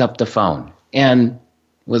picked up the phone and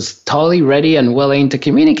was totally ready and willing to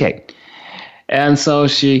communicate. And so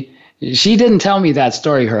she didn't tell me that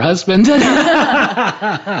story, her husband did.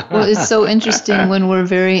 Well, it's so interesting when we're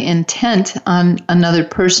very intent on another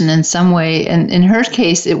person in some way. And in her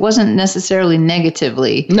case, it wasn't necessarily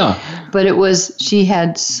negatively. No. But it was, she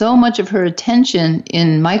had so much of her attention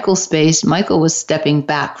in Michael's space. Michael was stepping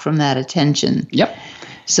back from that attention. Yep.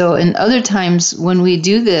 So in other times when we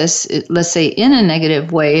do this, let's say in a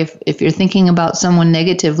negative way, if you're thinking about someone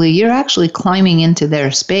negatively, you're actually climbing into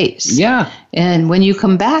their space. Yeah. And when you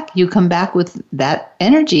come back with that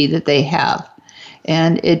energy that they have.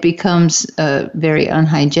 And it becomes very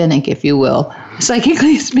unhygienic, if you will,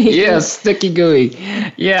 psychically speaking. Yes, sticky gooey.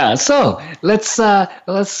 Yeah. So let's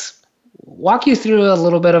walk you through a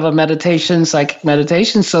little bit of a meditation, psychic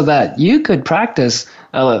meditation, so that you could practice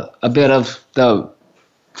a bit of the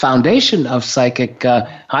foundation of psychic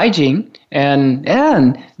hygiene,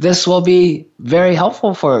 and this will be very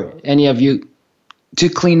helpful for any of you to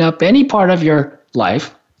clean up any part of your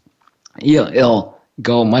life. It'll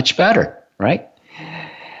go much better, right?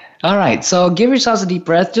 All right, so give yourselves a deep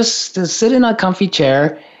breath. Just to sit in a comfy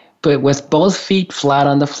chair, but with both feet flat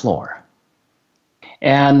on the floor.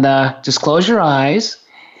 And just close your eyes.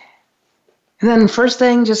 And then first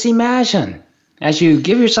thing, just imagine as you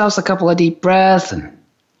give yourselves a couple of deep breaths and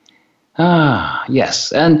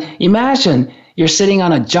yes. And imagine you're sitting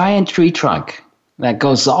on a giant tree trunk that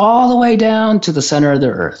goes all the way down to the center of the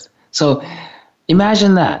earth. So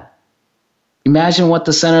imagine that. Imagine what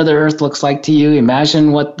the center of the earth looks like to you.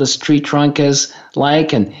 Imagine what this tree trunk is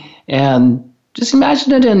like, and just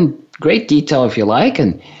imagine it in great detail if you like,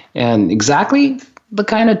 and exactly the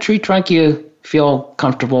kind of tree trunk you feel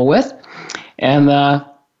comfortable with. And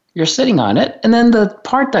you're sitting on it. And then the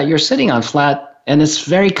part that you're sitting on flat, and it's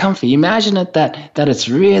very comfy. Imagine it that it's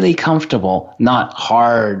really comfortable, not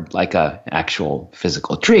hard like a actual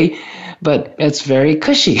physical tree, but it's very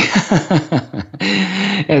cushy.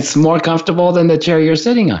 It's more comfortable than the chair you're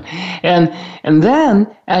sitting on. And then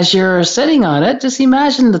as you're sitting on it, just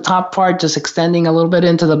imagine the top part just extending a little bit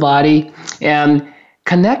into the body and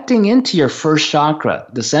connecting into your first chakra,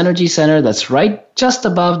 this energy center that's right just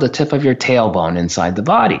above the tip of your tailbone inside the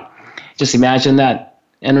body. Just imagine that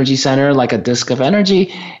energy center like a disk of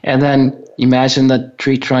energy, and then imagine the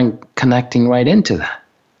tree trunk connecting right into that.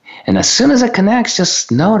 And as soon as it connects,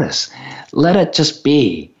 just notice. Let it just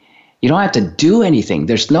be. You don't have to do anything.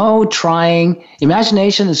 There's no trying.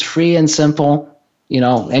 Imagination is free and simple.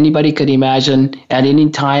 Anybody could imagine at any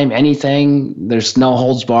time, anything. There's no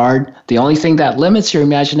holds barred. The only thing that limits your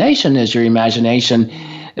imagination is your imagination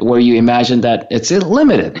where you imagine that it's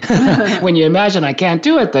limited. When you imagine I can't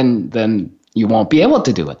do it, then you won't be able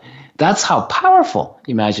to do it. That's how powerful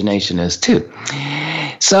imagination is too.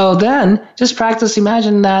 So then just practice,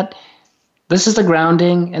 imagine that this is the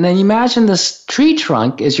grounding, and then imagine this tree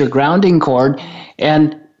trunk is your grounding cord,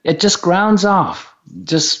 and it just grounds off,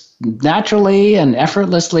 just naturally and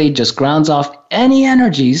effortlessly just grounds off any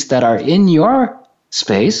energies that are in your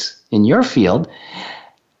space, in your field,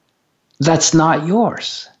 that's not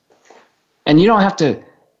yours. And you don't have to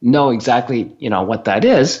know exactly, what that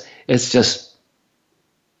is. It's just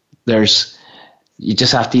you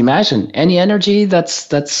just have to imagine any energy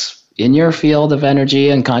that's in your field of energy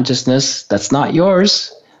and consciousness that's not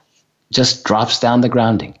yours just drops down the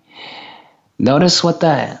grounding. Notice what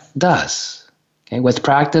that does. Okay, with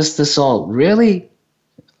practice, this will really,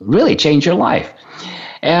 really change your life.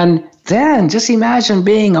 And then just imagine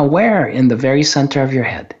being aware in the very center of your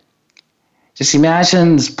head. Just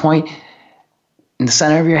imagine this point in the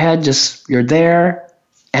center of your head, just you're there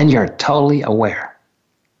and you're totally aware.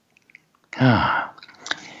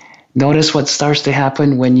 Notice what starts to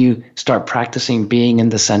happen when you start practicing being in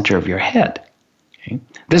the center of your head. Okay?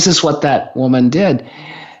 This is what that woman did.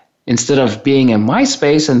 instead of being in my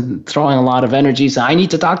space and throwing a lot of energy, saying, I need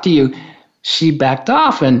to talk to you, she backed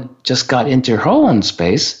off and just got into her own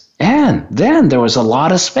space. And then there was a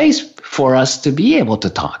lot of space for us to be able to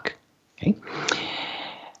talk. Okay?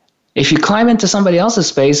 If you climb into somebody else's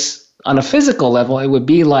space, on a physical level, it would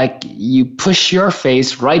be like you push your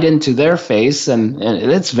face right into their face, and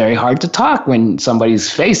it's very hard to talk when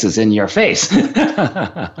somebody's face is in your face.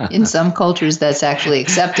 In some cultures, that's actually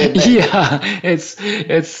accepted. But yeah, it's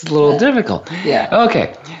a little difficult. Yeah.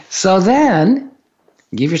 Okay, so then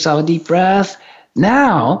give yourself a deep breath.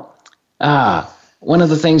 Now, one of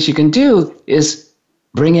the things you can do is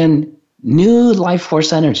bring in new life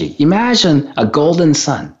force energy. Imagine a golden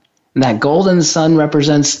sun. And that golden sun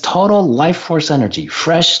represents total life force energy,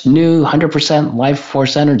 fresh, new, 100% life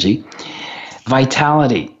force energy,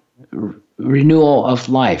 vitality, renewal of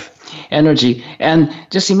life, energy. And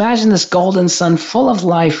just imagine this golden sun full of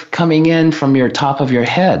life coming in from your top of your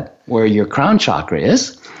head, where your crown chakra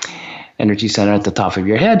is, energy center at the top of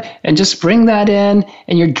your head, and just bring that in,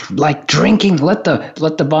 and you're like drinking, let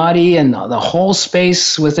the body and the whole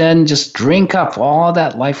space within just drink up all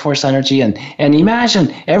that life force energy, and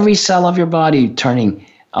imagine every cell of your body turning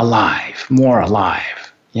alive, more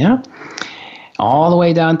alive, yeah? All the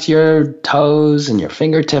way down to your toes and your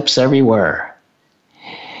fingertips everywhere.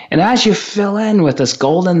 And as you fill in with this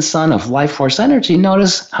golden sun of life force energy,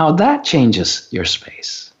 notice how that changes your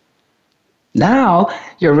space. Now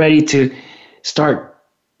you're ready to start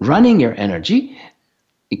running your energy.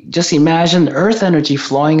 Just imagine earth energy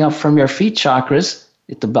flowing up from your feet chakras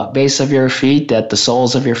at the base of your feet, at the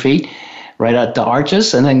soles of your feet, right at the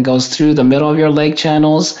arches, and then goes through the middle of your leg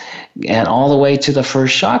channels and all the way to the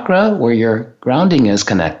first chakra where your grounding is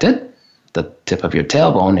connected, the tip of your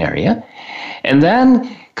tailbone area. And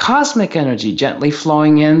then cosmic energy gently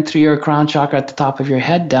flowing in through your crown chakra at the top of your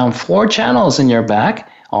head, down 4 channels in your back,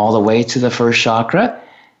 all the way to the first chakra.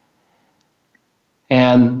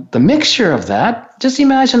 And the mixture of that, just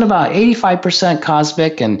imagine about 85%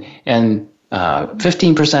 cosmic and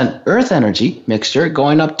 15% earth energy mixture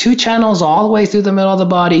going up 2 channels all the way through the middle of the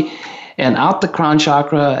body and out the crown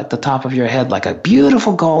chakra at the top of your head like a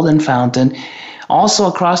beautiful golden fountain. Also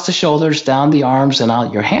across the shoulders, down the arms, and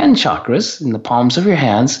out your hand chakras in the palms of your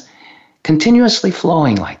hands, continuously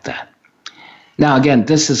flowing like that. Now, again,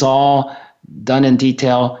 this is all done in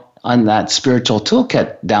detail on that spiritual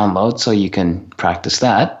toolkit download, so you can practice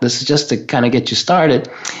that. This is just to kind of get you started.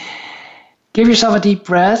 Give yourself a deep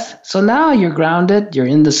breath. So now you're grounded, you're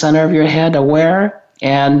in the center of your head, aware,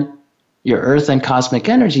 and your earth and cosmic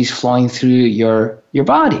energy is flowing through your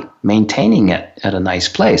body, maintaining it at a nice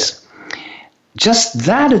place. Just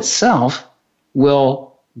that itself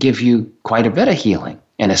will give you quite a bit of healing,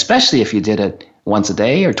 and especially if you did it once a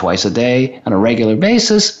day or twice a day on a regular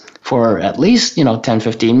basis for at least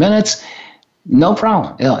 10-15 minutes, no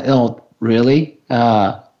problem. It'll really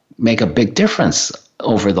make a big difference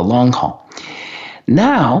over the long haul.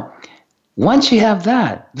 Now, once you have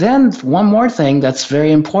that, then one more thing that's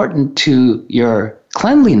very important to your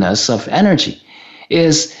cleanliness of energy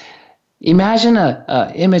is imagine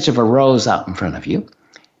an image of a rose out in front of you,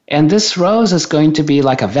 and this rose is going to be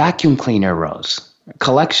like a vacuum cleaner rose, a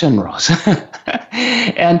collection rose.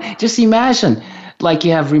 And just imagine like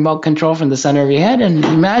you have remote control from the center of your head, and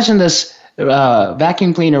imagine this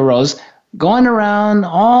vacuum cleaner rose going around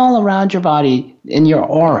all around your body in your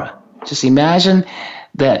aura. Just imagine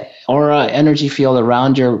the aura energy field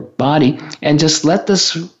around your body, and just let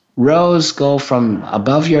this rose go from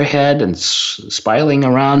above your head and spiraling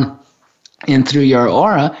around in through your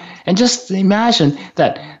aura. And just imagine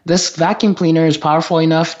that this vacuum cleaner is powerful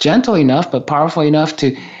enough, gentle enough, but powerful enough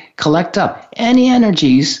to collect up any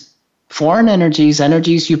energies, foreign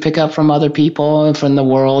energies you pick up from other people and from the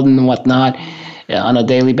world and whatnot on a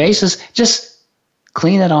daily basis. Just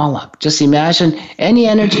clean it all up. Just imagine any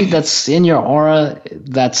energy that's in your aura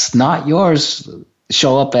that's not yours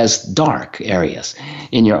show up as dark areas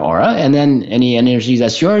in your aura, and then any energy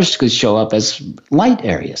that's yours could show up as light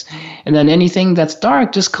areas. And then anything that's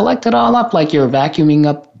dark, just collect it all up like you're vacuuming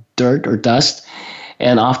up dirt or dust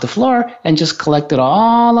and off the floor, and just collect it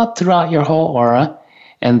all up throughout your whole aura.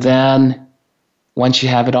 And then once you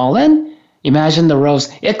have it all in, imagine the rose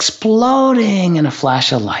exploding in a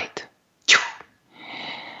flash of light.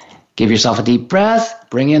 Give yourself a deep breath,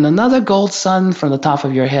 bring in another gold sun from the top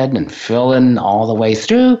of your head and fill in all the way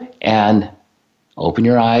through, and open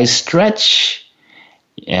your eyes, stretch,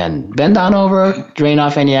 and bend on over, drain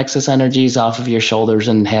off any excess energies off of your shoulders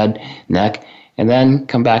and head, neck, and then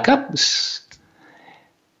come back up,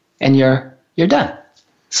 and you're done.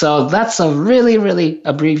 So that's a really, really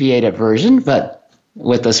abbreviated version, but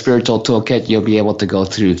with the spiritual toolkit, you'll be able to go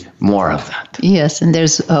through more of that. Yes, and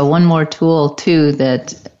there's one more tool, too,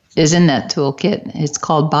 that is in that toolkit. It's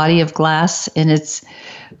called Body of Glass, and it's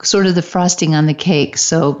sort of the frosting on the cake.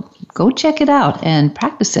 So go check it out and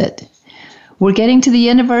practice it. We're getting to the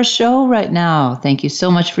end of our show right now. Thank you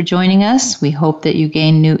so much for joining us. We hope that you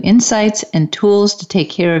gain new insights and tools to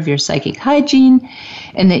take care of your psychic hygiene,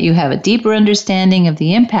 and that you have a deeper understanding of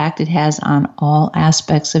the impact it has on all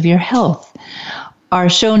aspects of your health. Our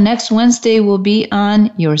show next Wednesday will be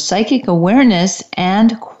on your psychic awareness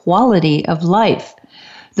and quality of life.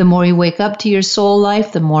 The more you wake up to your soul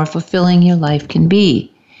life, the more fulfilling your life can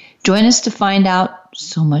be. Join us to find out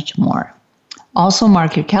so much more. Also,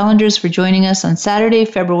 mark your calendars for joining us on Saturday,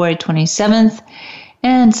 February 27th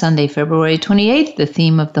and Sunday, February 28th. The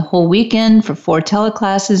theme of the whole weekend for 4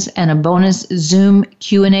 teleclasses and a bonus Zoom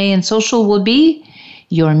Q&A and social will be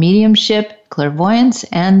Your Mediumship, Clairvoyance,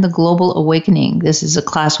 and the Global Awakening. This is a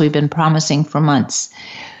class we've been promising for months.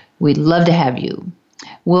 We'd love to have you.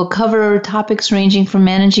 We'll cover topics ranging from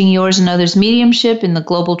managing yours and others' mediumship in the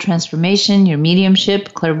global transformation, your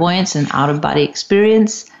mediumship, clairvoyance, and out-of-body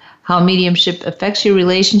experience, how mediumship affects your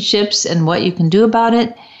relationships and what you can do about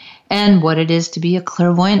it, and what it is to be a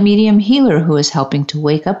clairvoyant medium healer who is helping to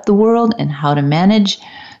wake up the world, and how to manage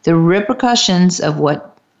the repercussions of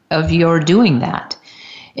your doing that.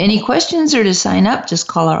 Any questions or to sign up, just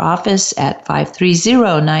call our office at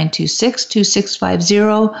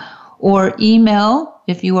 530-926-2650 or email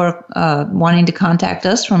if you are wanting to contact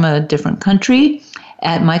us from a different country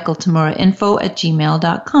at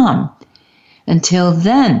michaeltamurainfo@gmail.com. Until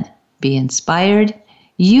then, be inspired,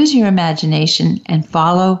 use your imagination, and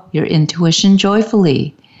follow your intuition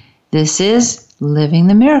joyfully. This is Living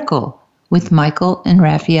the Miracle with Michael and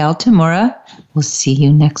Raphaelle Tamura. We'll see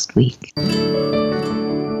you next week.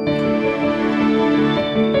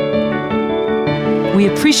 We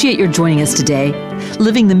appreciate your joining us today.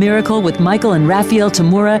 Living the Miracle with Michael and Raphaelle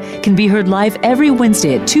Tamura can be heard live every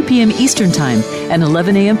Wednesday at 2 p.m. Eastern Time and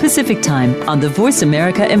 11 a.m. Pacific Time on the Voice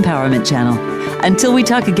America Empowerment Channel. Until we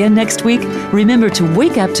talk again next week, remember to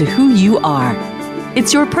wake up to who you are.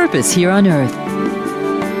 It's your purpose here on Earth.